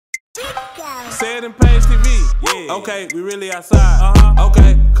cedandpaige TV. Yeah. Okay, we really outside.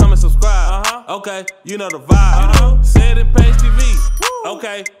 Okay, come and subscribe. Okay, you know the vibe. Cedandpaige TV.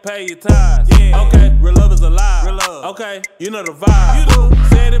 Okay, pay your tithes. Yeah. Okay, real love is alive. Real love. Okay, you know the vibe. You do.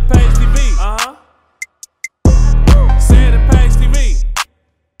 Cedandpaige TV. Cedandpaige TV.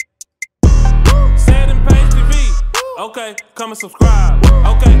 Cedandpaige TV. Okay, come and subscribe.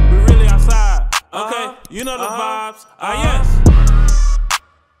 Okay, we really outside. Okay, you know the vibes. Yes.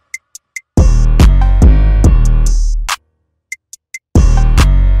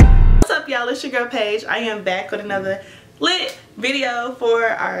 What's up, y'all? It's your girl Paige. I am back with another lit video for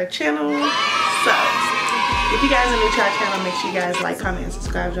our channel. So if you guys are new to our channel, make sure you guys like, comment, and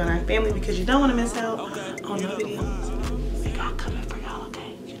subscribe, join our family, because you don't want to miss out on no videos. We got coming for y'all,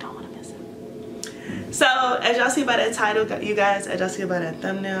 okay? You don't want to miss it. So as y'all see by that title, you guys, as y'all see by that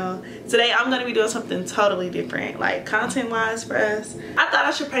thumbnail, today I'm going to be doing something totally different, like content wise for us. I thought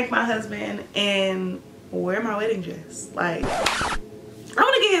I should prank my husband and wear my wedding dress. Like, I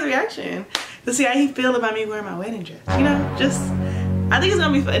want to get his reaction to see how he feel about me wearing my wedding dress. You know, just, I think it's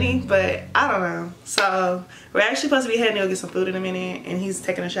gonna be funny, but I don't know. So we're actually supposed to be heading to go get some food in a minute, and he's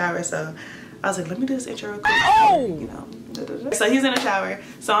taking a shower. So I was like, let me do this intro real quick. You know, so he's in the shower.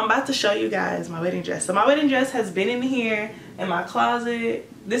 So I'm about to show you guys my wedding dress. So my wedding dress has been in here in my closet.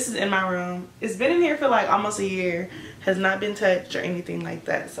 This is in my room. It's been in here for like almost a year. Has not been touched or anything like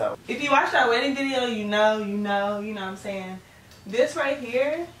that. So if you watched our wedding video, you know what I'm saying. This right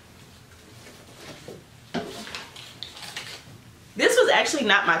here, this was actually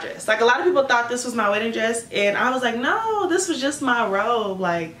not my dress. Like, a lot of people thought this was my wedding dress, and I was like, no, this was just my robe.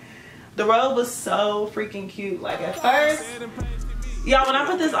 Like, the robe was so freaking cute. Like, at first, y'all, when I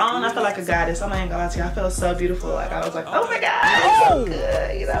put this on, I felt like a goddess. I'm not even gonna lie to you, I felt so beautiful. Like, I was like, oh my god, it's so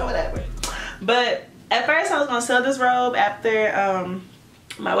good, you know, whatever. But at first I was gonna sell this robe after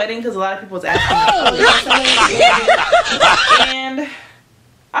my wedding, because a lot of people was asking me. And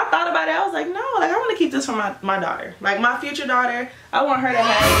I thought about it. I was like, no, like, I want to keep this for my daughter, like my future daughter. I want her to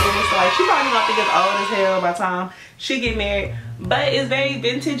have this. So, like, she probably gonna think it's old as hell by the time she get married, but it's very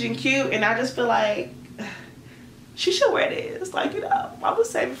vintage and cute, and I just feel like she should wear this. Like, you know, I'm gonna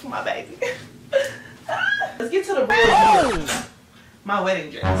save it for my baby. Let's get to the real deal. My wedding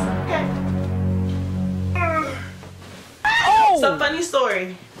dress, okay? So, funny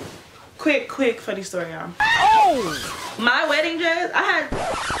story. Quick funny story, y'all. My wedding dress,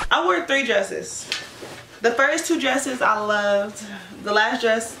 I wore 3 dresses. The first 2 dresses I loved. The last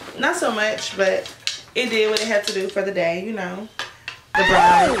dress, not so much, but it did what it had to do for the day, you know. The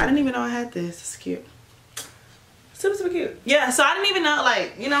bride. I didn't even know I had this. It's cute. Super cute. Yeah, so I didn't even know,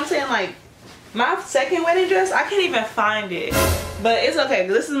 like, you know what I'm saying? Like, my second wedding dress, I can't even find it. But it's okay.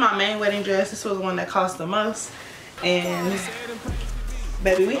 This is my main wedding dress. This was the one that cost the most. And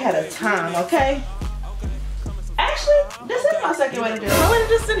baby, we had a time, okay? Actually, this is my second wedding dress. My wedding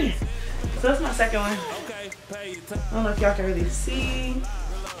dress is in here. So that's my second one. I don't know if y'all can really see,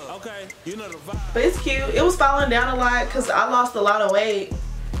 but it's cute. It was falling down a lot because I lost a lot of weight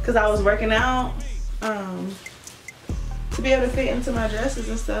because I was working out to be able to fit into my dresses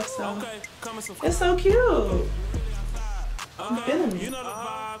and stuff. So it's so cute. I'm feeling it.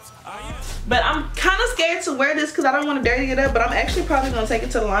 But I'm kind of scared to wear this because I don't want to dirty it up. But I'm actually probably going to take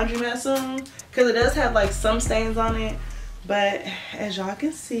it to the laundromat soon because it does have like some stains on it. But as y'all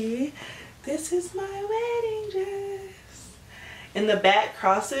can see, this is my wedding dress. And the back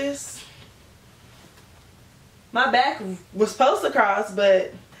crosses. My back was supposed to cross,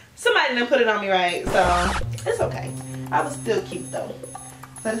 but somebody didn't put it on me right. So it's okay. I was still cute though.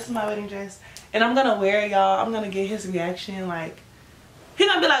 So this is my wedding dress. And I'm gonna wear it, y'all. I'm gonna get his reaction. Like, he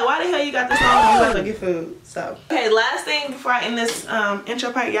gonna be like, why the hell you got this on when you about to get food? So, okay, last thing before I end this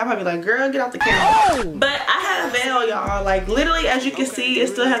intro part, y'all probably like, girl, get off the camera. But I had a veil, y'all. Like, literally, as you can see, it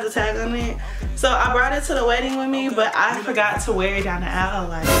still has a tag on it. So I brought it to the wedding with me, but I forgot to wear it down the aisle.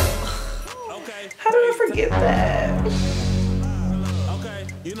 Like, how did I forget that?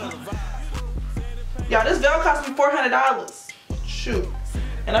 Y'all, this veil cost me $400. Shoot.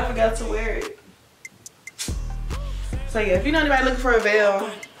 And I forgot to wear it. So yeah, if you know anybody looking for a veil,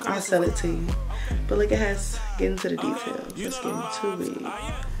 I'll sell it to you. But look at us getting to the details. Let's get into it.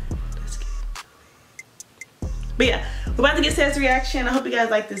 But yeah, we're about to get Seth's reaction. I hope you guys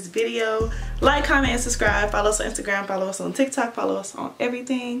like this video. Like, comment, and subscribe. Follow us on Instagram. Follow us on TikTok. Follow us on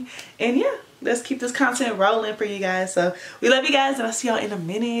everything. And yeah, let's keep this content rolling for you guys. So we love you guys, and I'll see y'all in a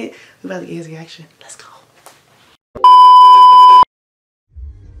minute. We're about to get his reaction. Let's go.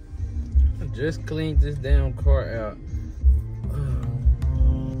 I just cleaned this damn car out.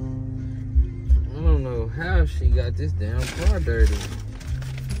 I don't know how she got this damn car dirty.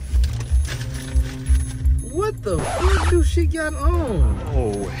 What the fuck do she got on?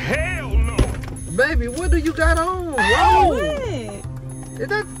 Oh, hell no. Baby, what do you got on? Oh, Whoa. what? Is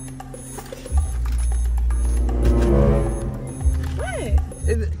that... What?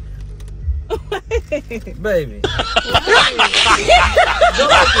 Is it... Baby. Why? Go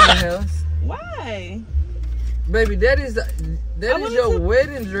back in the house. Why? Baby, that is your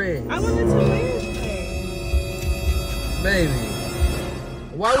wedding dress. I wanted to wear it. Baby.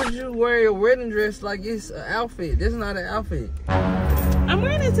 Why would you wear your wedding dress like it's an outfit? This is not an outfit. I'm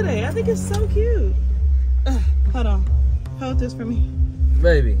wearing it today. I think it's so cute. Hold on. Hold this for me.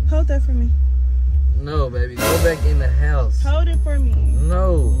 Baby. Hold that for me. No, baby. Go back in the house. Hold it for me.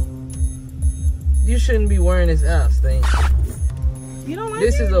 No. You shouldn't be wearing this out, Stink. You don't like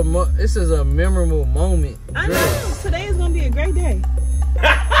This it? this is a memorable moment. I know. Dress. Today is going to be a great day.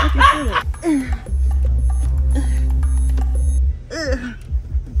 I can feel it.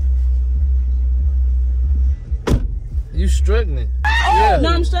 You struggling. Yeah. No,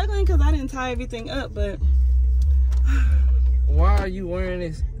 I'm struggling because I didn't tie everything up, but... Why are you wearing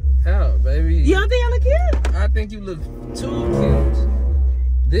this out, baby? You don't think I look cute? I think you look too cute.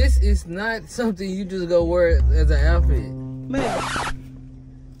 This is not something you just go wear as an outfit. But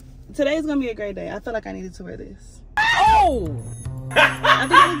today's going to be a great day. I feel like I needed to wear this. Oh! I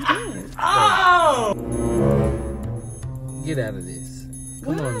think it looks good. Oh! Get out of this.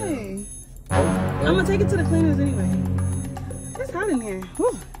 Come on Why? now. I'm going to take it to the cleaners anyway. It's hot in here.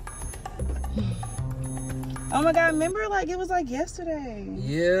 Whew. Oh my God, remember like it was like yesterday.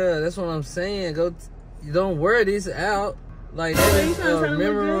 Yeah, that's what I'm saying. You don't wear this out. Like that is a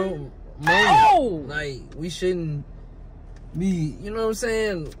memorable moment. Oh! Like we shouldn't be, you know what I'm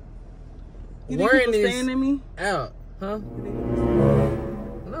saying? You think Wearing people this staring at me? out, huh?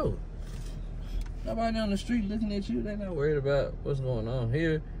 No. Nobody on the street looking at you. They're not worried about what's going on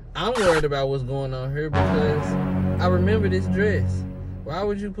here. I'm worried about what's going on here because I remember this dress. Why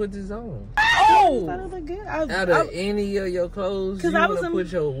would you put this on? Oh! I thought it looked good. Out of any of your clothes, you want to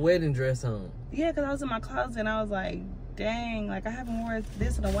put your wedding dress on. Yeah, because I was in my closet and I was like, dang, like I haven't worn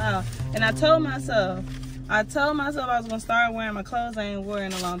this in a while. And I told myself I was going to start wearing my clothes I ain't worn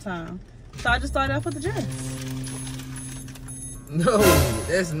in a long time. So I just started off with the dress. No,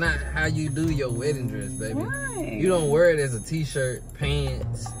 that's not how you do your wedding dress, baby. Why? You don't wear it as a t-shirt,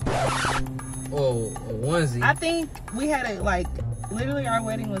 pants, or a onesie. I think we had it like, literally our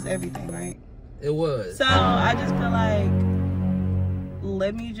wedding was everything, right? It was. So I just feel like,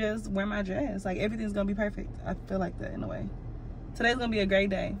 let me just wear my dress. Like everything's going to be perfect. I feel like that in a way. Today's going to be a great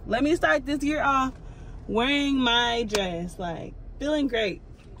day. Let me start this year off wearing my dress. Like, feeling great.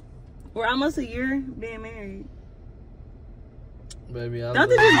 We're almost a year being married. Baby, don't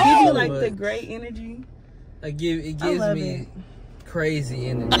they just give you like the great energy? It gives me crazy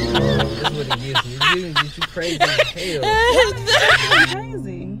energy. That's what it gives me. It gives you crazy as hell. That's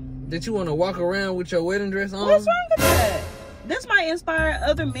crazy. That you want to walk around with your wedding dress on? What's wrong with that? This might inspire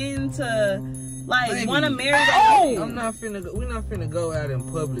other men to like want to marry that. We're not finna go out in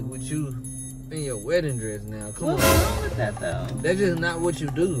public with you in your wedding dress now. Come on. What's wrong with that though? That's just not what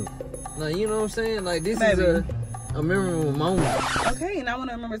you do. Like, you know what I'm saying? Like, this is a memorable moment. Okay, and I want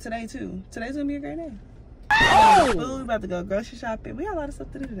to remember today too. Today's gonna be a great day. Food, we about to go grocery shopping. We got a lot of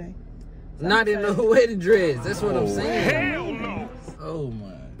stuff to do today. So not in no wedding dress. That's what I'm saying. Hell no. Oh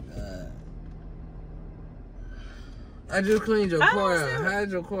my God. I just cleaned your car out. How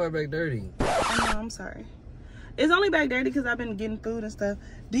is your car back dirty? I know, I'm sorry. It's only back dirty because I've been getting food and stuff.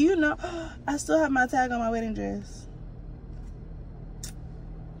 Do you know I still have my tag on my wedding dress?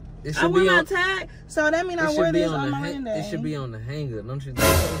 I wear my tag, so that means I wear this on my wedding day. It should be on the hanger, don't you think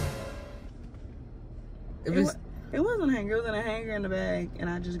so? It was on a hanger. It was in a hanger in the bag, and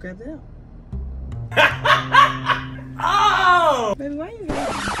I just grabbed it out. Oh! Baby, why you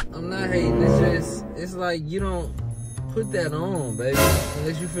hating? I'm not hating. It's like you don't put that on, baby,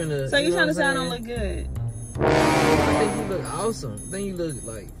 unless you finna. So you trying to say I don't look good? I think you look awesome. I think you look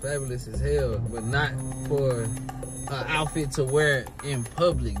like fabulous as hell, but not for an outfit to wear in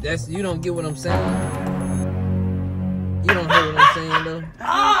public. You don't get what I'm saying. You don't hear what I'm saying though.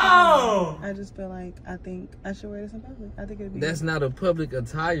 I just feel like I think I should wear this in public. I think it'd be. That's not a public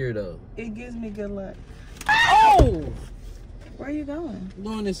attire though. It gives me good luck. Oh! Where are you going? I'm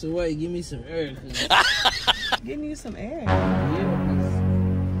going this away. Give me some air. Getting you some air.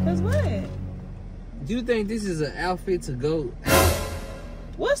 Yeah. Cause what? Do you think this is an outfit to go out?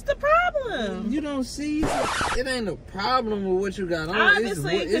 What's the problem? You don't see it ain't a problem with what you got on.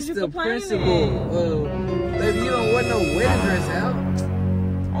 Obviously, it's you the complaining. principle of, baby, you don't wear no wedding dress out.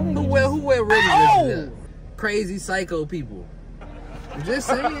 I think Who wear wedding dresses out? Crazy psycho people. I'm just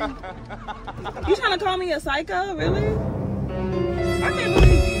saying. You trying to call me a psycho? Really? I can't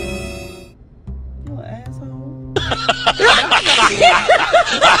believe you. You an asshole.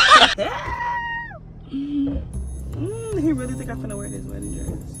 He really think I'm finna wear this wedding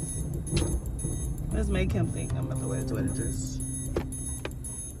dress. Let's make him think I'm about to wear this wedding dress.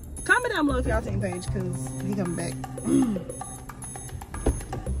 Comment down below if y'all think Paige, cause he coming back. Come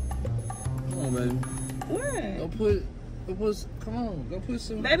on, baby. What? Come on, go put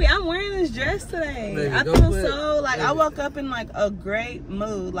some. Baby, I'm wearing this dress today. Baby, I feel so like I woke up in like a great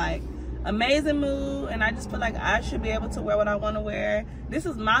mood, like amazing mood, and I just feel like I should be able to wear what I want to wear. This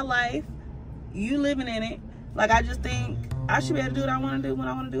is my life. You living in it. Like I just think I should be able to do what I want to do when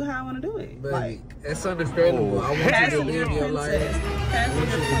I want to do how I want to do it. Baby, like it's understandable. I want you to live your life. I want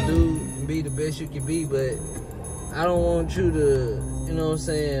you to do and be the best you can be, but I don't want you to, you know what I'm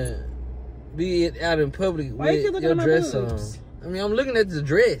saying, be out in public with your dress on. I mean, I'm looking at the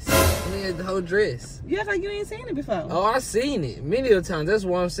dress. I'm looking at the whole dress. You act like you ain't seen it before. Oh, I seen it many of times. That's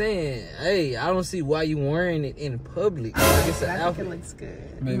what I'm saying. Hey, I don't see why you wearing it in public. Like it's an outfit. I think it looks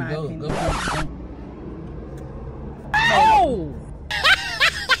good. Baby, go. Oh!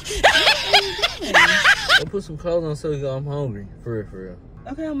 Go put some clothes on so you go. I'm hungry. For real.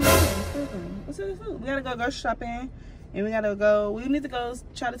 Okay, I'm moving. What's the food? We gotta go grocery shopping, and we need to go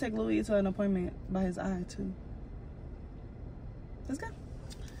try to take Louis to an appointment by his eye too. Let's go.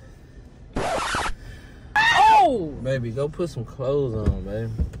 Oh! Baby, go put some clothes on,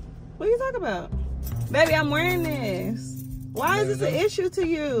 baby. What are you talking about? Baby, I'm wearing this. Why is this an issue to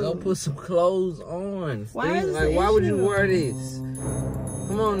you? Go put some clothes on. Why is this like, why would you wear this?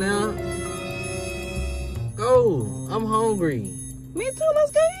 Come on now. Go. I'm hungry. Me too.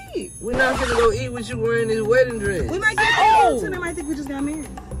 Let's go eat. We're not gonna go eat with you wearing this wedding dress. We might get clothes and they might think we just got married.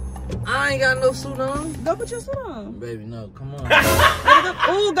 I ain't got no suit on. Go put your suit on. Baby, no. Come on. Go put your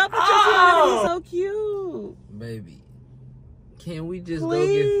suit on. It'll be so cute. Baby. Can we just go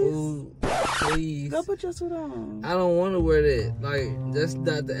get food? Please. Go put your suit on. I don't want to wear that. Like, that's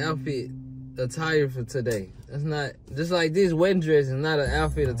not the outfit attire for today. That's not, just like this wedding dress is not an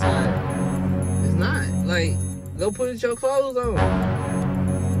outfit attire. It's not. Like, go put your clothes on.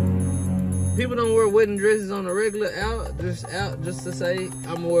 People don't wear wedding dresses on the regular out just to say,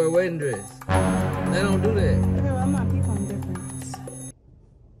 I'm gonna wear a wedding dress. They don't do that. Okay, well, I'm not people on difference.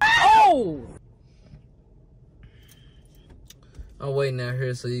 Oh! I'm waiting out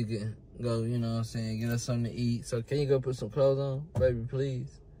here so you can go, you know what I'm saying, get us something to eat. So can you go put some clothes on, baby,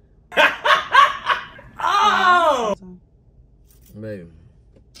 please? Oh! Baby.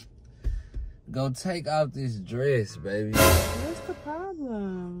 Go take off this dress, baby. What's the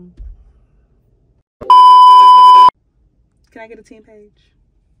problem? Can I get a team page?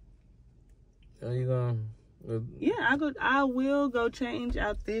 Are you going? Yeah, I will go change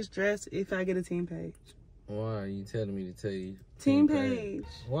out this dress if I get a team page. Why are you telling me to tell you? Team page.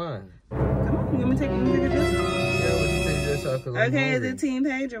 Why? Come on, you want me to take your dress off? Yeah, let me take your dress off because I'm Okay, hungry. is it team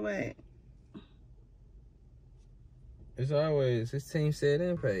page or what? It's always, it's team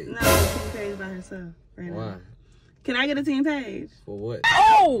cedandpaige. No, it's team page by herself. Right Why? now. Can I get a team page? For what?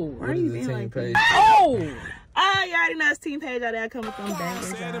 Oh! Why What are you is being the like team that? page? Oh! Oh, you already know it's team page out there. Come with them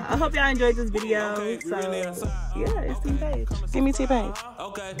bangers, y'all. I hope y'all enjoyed this video. So, yeah, it's team page. Give me team page.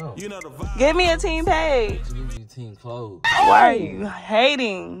 Okay, No. you know the vibe. Give me a team page. Give you team clothes. Why are you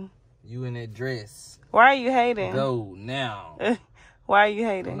hating? You in that dress. Why are you hating? Go now. Why are you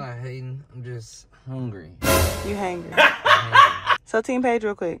I'm hating? not hating. I'm just hungry. You hangry. So team page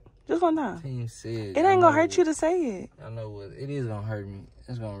real quick. Just one time. Team said. It ain't gonna hurt you to say it. I know what. It is gonna hurt me.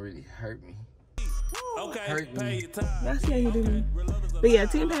 It's gonna really hurt me. Okay, Hurt pay me. your time. Y'all see how you do me. But yeah,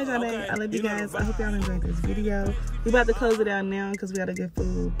 team page all day. I love you guys. I hope y'all enjoyed this video. We about to close it out now because we gotta get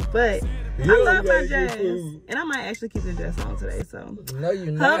food. But I love my dress. And I might actually keep the dress on today. So No,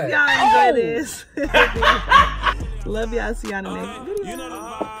 you're not. hope y'all enjoy this. Love y'all. See y'all in the next video. You know the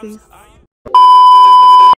vibes. Peace.